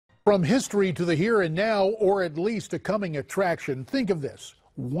From history to the here and now, or at least a coming attraction, think of this.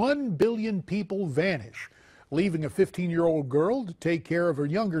 1 billion people vanish, leaving a 15-year-old girl to take care of her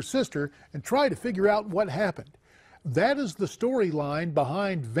younger sister and try to figure out what happened. That is the storyline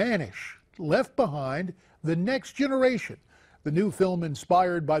behind Vanish, Left Behind, The Next Generation, the new film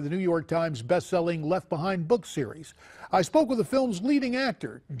inspired by the New York Times best-selling Left Behind book series. I spoke with the film's leading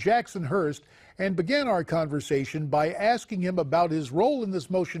actor, Jackson Hurst, and began our conversation by asking him about his role in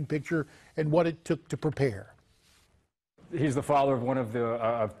this motion picture and what it took to prepare. He's the father of one of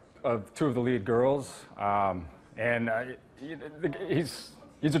the of two of the lead girls,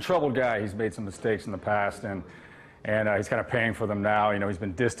 he's a troubled guy. He's made some mistakes in the past, and he's kind of paying for them now. You know, he's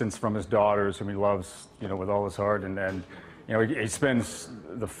been distanced from his daughters, whom he loves, you know, with all his heart, and you know, he spends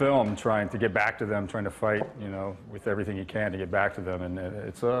the film trying to get back to them, trying to fight, you know, with everything he can to get back to them, and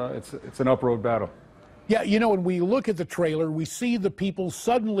it's an up-road battle. Yeah, you know, when we look at the trailer, we see the people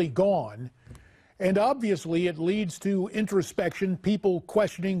suddenly gone, and obviously it leads to introspection, people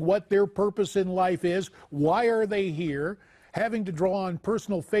questioning what their purpose in life is, why are they here, having to draw on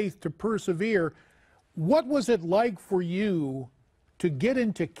personal faith to persevere. What was it like for you to get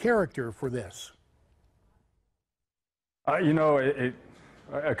into character for this? You know,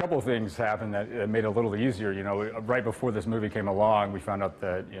 a couple of things happened that made it a little easier. You know, right before this movie came along, we found out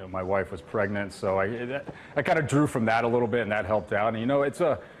that, you know, my wife was pregnant, so I kind of drew from that a little bit, and that helped out. And you know,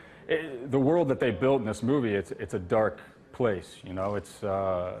 the world that they built in this movie, it's a dark place. You know,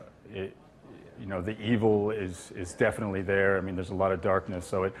 you know, the evil is definitely there. I mean, there's a lot of darkness,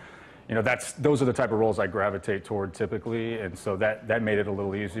 so you know, those are the type of roles I gravitate toward typically, and so that made it a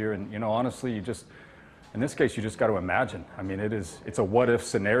little easier. And you know, honestly, in this case, you just got to imagine. I mean, it's a what-if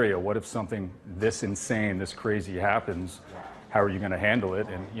scenario. What if something this insane, this crazy happens? How are you going to handle it?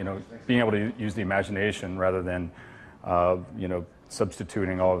 And, you know, being able to use the imagination rather than, you know,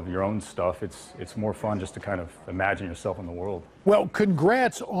 substituting all of your own stuff, it's more fun just to kind of imagine yourself in the world. Well,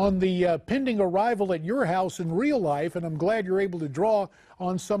 congrats on the pending arrival at your house in real life, and I'm glad you're able to draw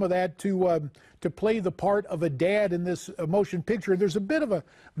on some of that to play the part of a dad in this motion picture. There's a bit of a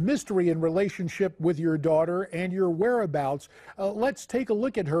mystery in relationship with your daughter and your whereabouts. Let's take a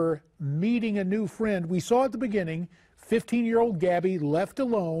look at her meeting a new friend. We saw at the beginning 15-year-old Gabby left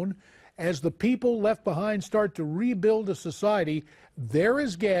alone. As the people left behind start to rebuild a society, there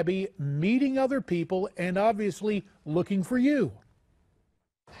is Gabby meeting other people and obviously looking for you.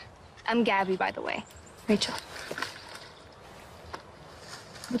 I'm Gabby, by the way. Rachel.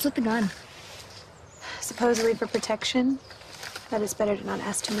 What's with the gun? Supposedly for protection, but it's better to not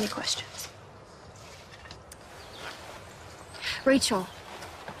ask too many questions. Rachel,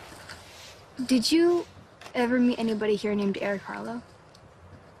 did you ever meet anybody here named Eric Harlow?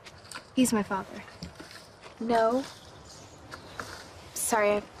 He's my father. No.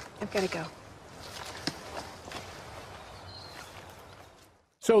 Sorry, I've got to go.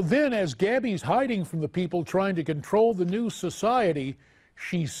 So then, as Gabby's hiding from the people trying to control the new society,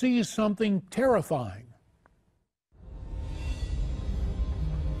 she sees something terrifying.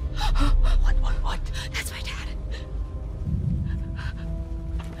 What? That's my dad.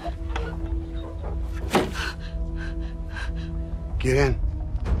 Get in.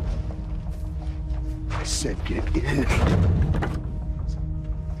 I said get in.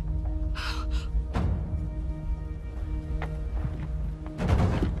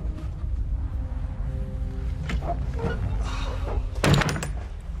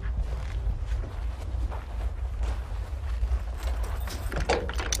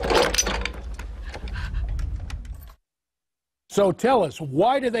 So tell us,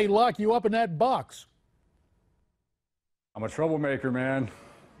 why did they lock you up in that box? I'm a troublemaker, man.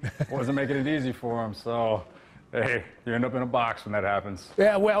 Wasn't making it easy for him, so hey, you end up in a box when that happens.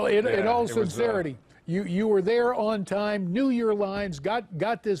 Yeah, well, in all sincerity, you were there on time, knew your lines,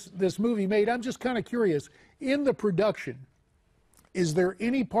 got this movie made. I'm just kind of curious, in the production, is there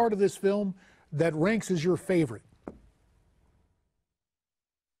any part of this film that ranks as your favorite?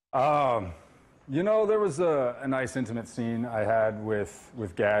 You know, there was a nice intimate scene I had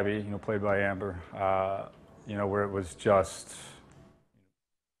with Gabby, you know, played by Amber, you know, where it was just,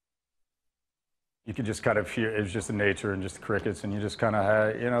 you could just kind of hear, it was just the nature and just the crickets, and you just kind of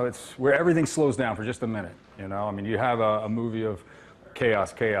had, you know, it's where everything slows down for just a minute, you know? I mean, you have a movie of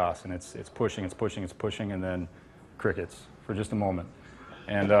chaos, and it's pushing, and then crickets for just a moment.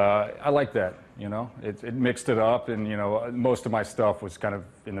 And I like that, you know? It mixed it up, and, you know, most of my stuff was kind of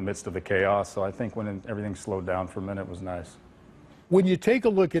in the midst of the chaos, so I think when everything slowed down for a minute, it was nice. When you take a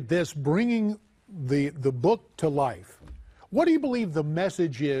look at this, bringing the book to life, what do you believe the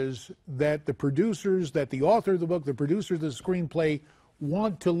message is that the producers, that the author of the book, the producer of the screenplay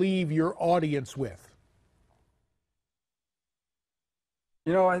want to leave your audience with?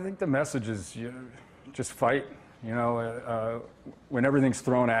 You know, I think the message is just fight. When everything's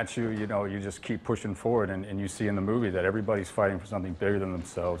thrown at you, you just keep pushing forward, and you see in the movie that everybody's fighting for something bigger than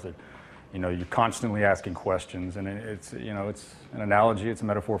themselves. That, you're constantly asking questions, and it's an analogy, it's a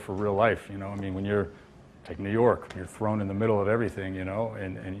metaphor for real life. I mean, when you're, take New York, you're thrown in the middle of everything,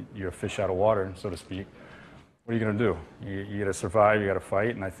 and you're a fish out of water, so to speak. What are you going to do? You got to survive, you got to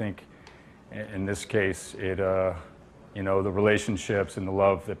fight, and I think in this case, the relationships and the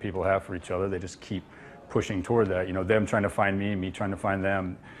love that people have for each other, they just keep pushing toward that. Them trying to find me trying to find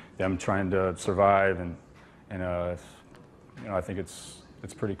them trying to survive, and I think it's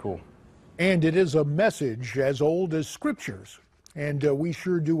pretty cool. And it is a message as old as scriptures, and we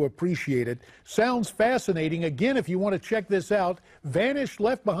sure do appreciate it. Sounds fascinating. Again, if you want to check this out, Vanished,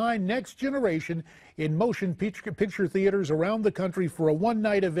 Left Behind, Next Generation in motion picture theaters around the country for a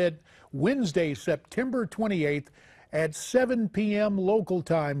one-night event Wednesday, September 28th at 7 p.m. local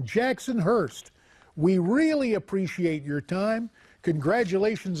time. Jackson Hurst, we really appreciate your time.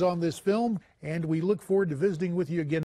 Congratulations on this film, and we look forward to visiting with you again.